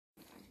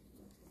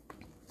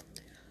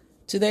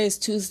Today is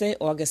Tuesday,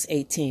 August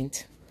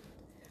 18th.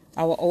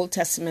 Our Old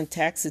Testament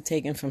text is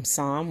taken from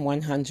Psalm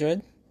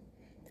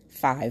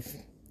 105.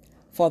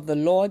 For the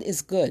Lord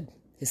is good,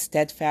 his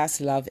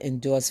steadfast love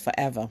endures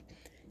forever,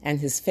 and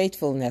his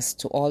faithfulness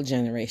to all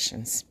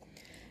generations.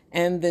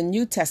 And the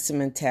New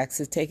Testament text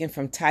is taken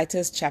from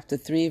Titus chapter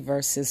 3,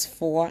 verses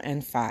 4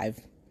 and 5.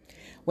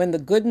 When the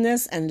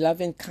goodness and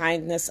loving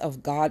kindness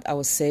of God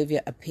our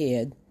Savior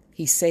appeared,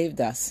 he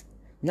saved us,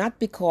 not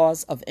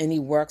because of any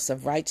works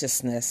of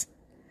righteousness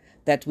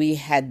that we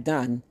had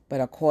done,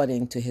 but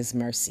according to his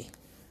mercy.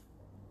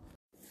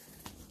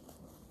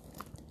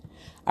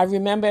 I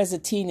remember as a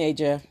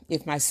teenager,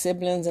 if my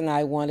siblings and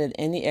I wanted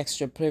any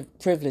extra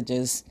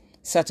privileges,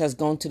 such as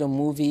going to the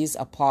movies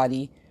or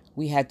party,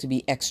 we had to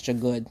be extra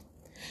good.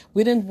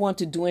 We didn't want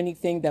to do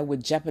anything that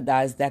would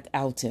jeopardize that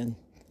outing.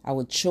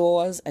 Our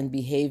chores and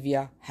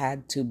behavior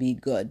had to be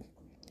good.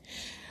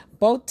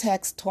 Both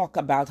texts talk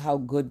about how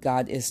good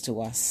God is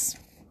to us.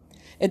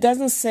 It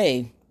doesn't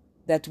say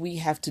that we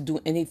have to do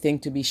anything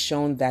to be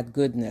shown that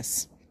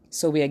goodness,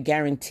 so we are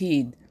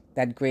guaranteed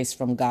that grace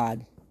from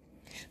God.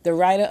 The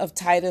writer of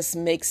Titus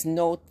makes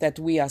note that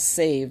we are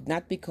saved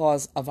not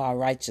because of our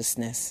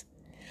righteousness.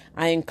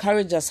 I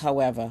encourage us,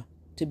 however,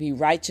 to be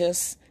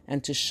righteous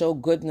and to show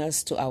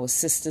goodness to our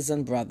sisters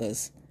and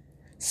brothers.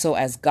 So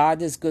as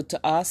God is good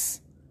to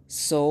us,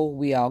 so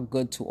we are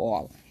good to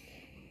all.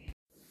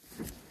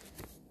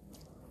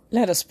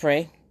 Let us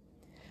pray.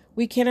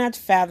 We cannot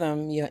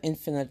fathom your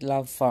infinite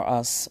love for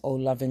us, O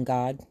loving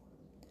God.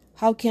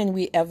 How can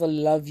we ever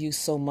love you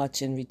so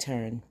much in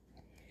return?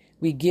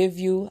 We give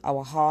you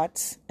our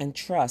hearts and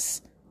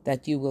trust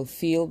that you will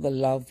feel the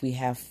love we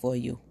have for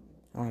you.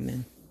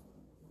 Amen.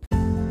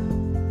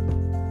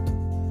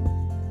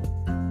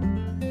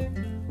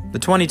 The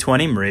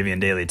 2020 Moravian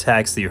Daily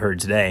Text that you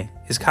heard today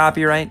is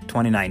copyright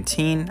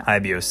 2019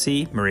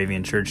 IBOC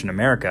Moravian Church in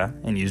America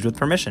and used with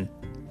permission.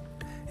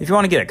 If you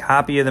want to get a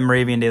copy of the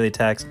Moravian Daily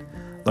Text,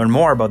 learn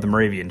more about the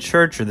Moravian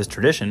Church or this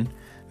tradition,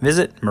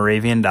 visit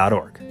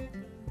moravian.org.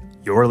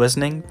 You're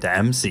listening to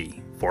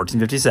MC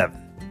 1457,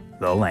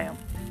 The Lamb.